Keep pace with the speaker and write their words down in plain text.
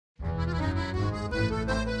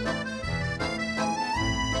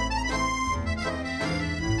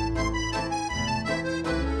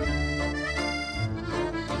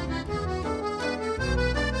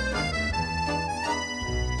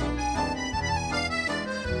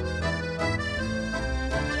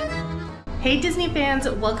Hey Disney fans,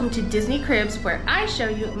 welcome to Disney Cribs, where I show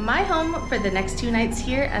you my home for the next 2 nights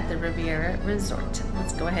here at the Riviera Resort.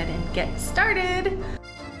 Let's go ahead and get started.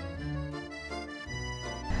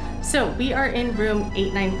 So we are in room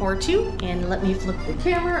 8942, and let me flip the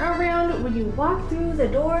camera around. When you walk through the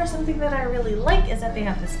door, something that I really like is that they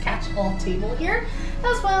have this catch-all table here,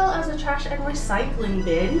 as well as a trash and recycling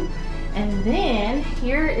bin. And then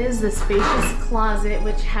here is the spacious closet,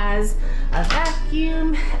 which has a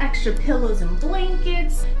vacuum, extra pillows and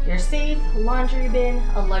blankets, your safe, laundry bin,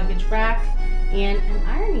 a luggage rack, and an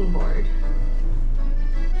ironing board.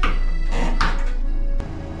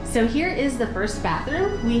 So here is the first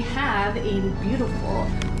bathroom. We have a beautiful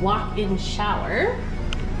walk-in shower,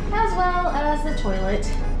 as well as the toilet.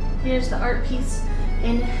 Here's the art piece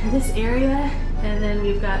in this area, and then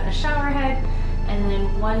we've got a shower head, and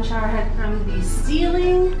then one shower head from the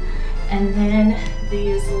ceiling, and then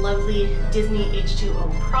these lovely Disney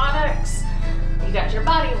H2O products. You got your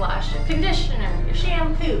body wash, your conditioner, your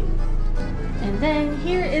shampoo. And then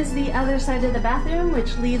here is the other side of the bathroom,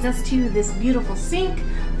 which leads us to this beautiful sink,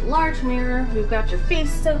 large mirror. We've got your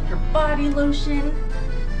face soap, your body lotion,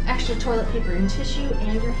 extra toilet paper and tissue,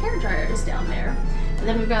 and your hair dryer is down there. And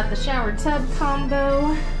then we've got the shower tub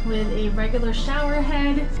combo with a regular shower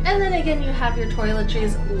head. And then again, you have your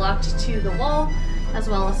toiletries locked to the wall, as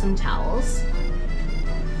well as some towels.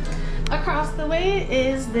 Across the way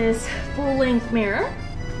is this full-length mirror.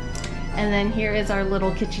 And then here is our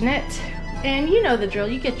little kitchenette. And you know the drill,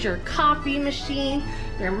 you get your coffee machine,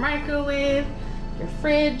 your microwave, your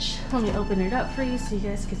fridge. Let me open it up for you so you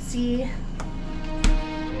guys can see.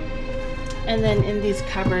 And then in these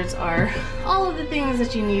cupboards are all of the things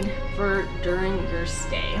that you need for during your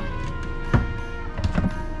stay.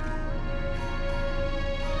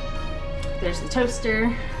 There's the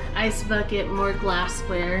toaster, ice bucket, more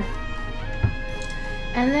glassware.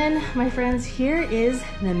 And then, my friends, here is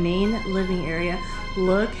the main living area.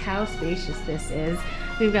 Look how spacious this is.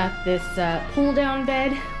 We've got this pull-down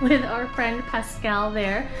bed with our friend Pascal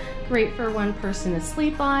there. Great for one person to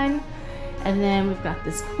sleep on. And then we've got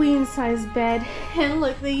this queen-size bed. And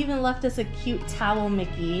look, they even left us a cute towel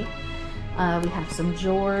Mickey. We have some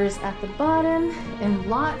drawers at the bottom and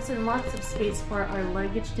lots of space for our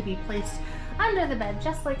luggage to be placed under the bed,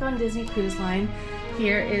 just like on Disney Cruise Line.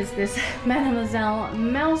 Here is this Mademoiselle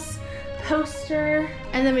Mouse poster.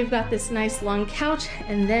 And then we've got this nice long couch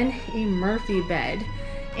and then a Murphy bed.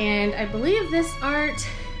 And I believe this art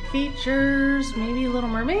features maybe Little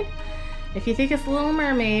Mermaid. If you think it's Little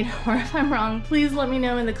Mermaid, or if I'm wrong, please let me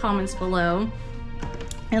know in the comments below.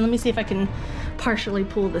 And let me see if I can partially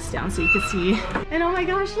pull this down so you can see. And oh my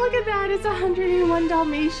gosh, look at that, it's 101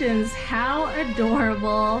 Dalmatians. How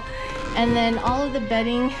adorable. And then all of the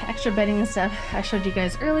bedding, extra bedding and stuff I showed you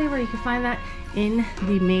guys earlier, where you can find that in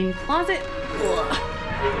the main closet.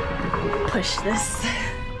 Ugh. Push this.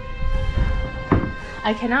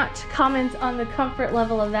 I cannot comment on the comfort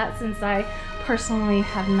level of that since I personally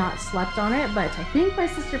have not slept on it, but I think my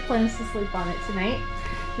sister plans to sleep on it tonight.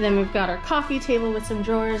 And then we've got our coffee table with some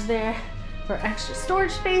drawers there for extra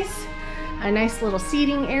storage space, a nice little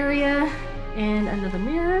seating area, and another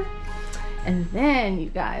mirror. And then, you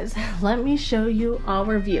guys, let me show you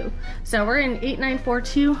our view. So we're in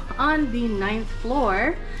 8942 on the 9th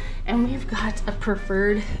floor, and we've got a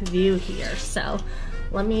preferred view here. So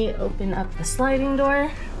let me open up the sliding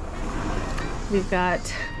door. We've got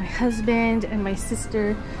my husband and my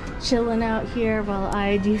sister chilling out here while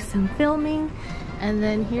I do some filming. And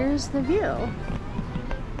then here's the view.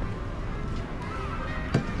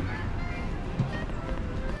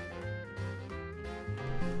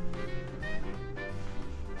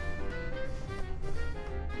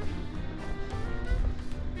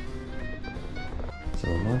 So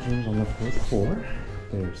the laundry room's on the 4th floor.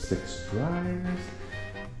 There's 6 dryers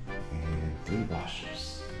and 3 washers.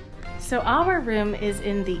 So our room is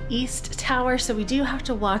in the east tower, so we do have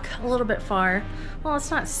to walk a little bit far. Well,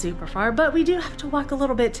 it's not super far, but we do have to walk a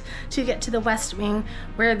little bit to get to the west wing,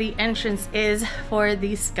 where the entrance is for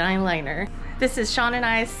the Skyliner. This is Sean and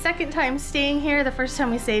I's second time staying here. The first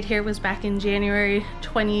time we stayed here was back in January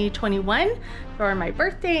 2021 for my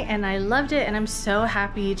birthday, and I loved it, and I'm so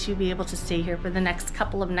happy to be able to stay here for the next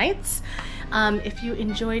couple of nights. If you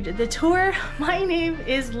enjoyed the tour, my name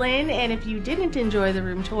is Lynn, and if you didn't enjoy the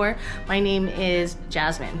room tour, my name is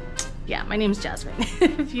Jasmine. Yeah, my name's Jasmine,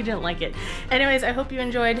 if you didn't like it. Anyways, I hope you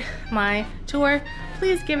enjoyed my tour.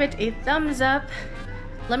 Please give it a thumbs up.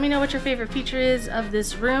 Let me know what your favorite feature is of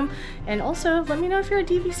this room, and also let me know if you're a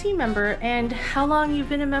DVC member and how long you've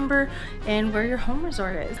been a member and where your home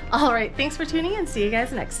resort is. All right, thanks for tuning in. See you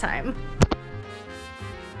guys next time.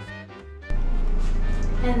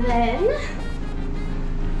 And then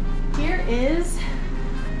here is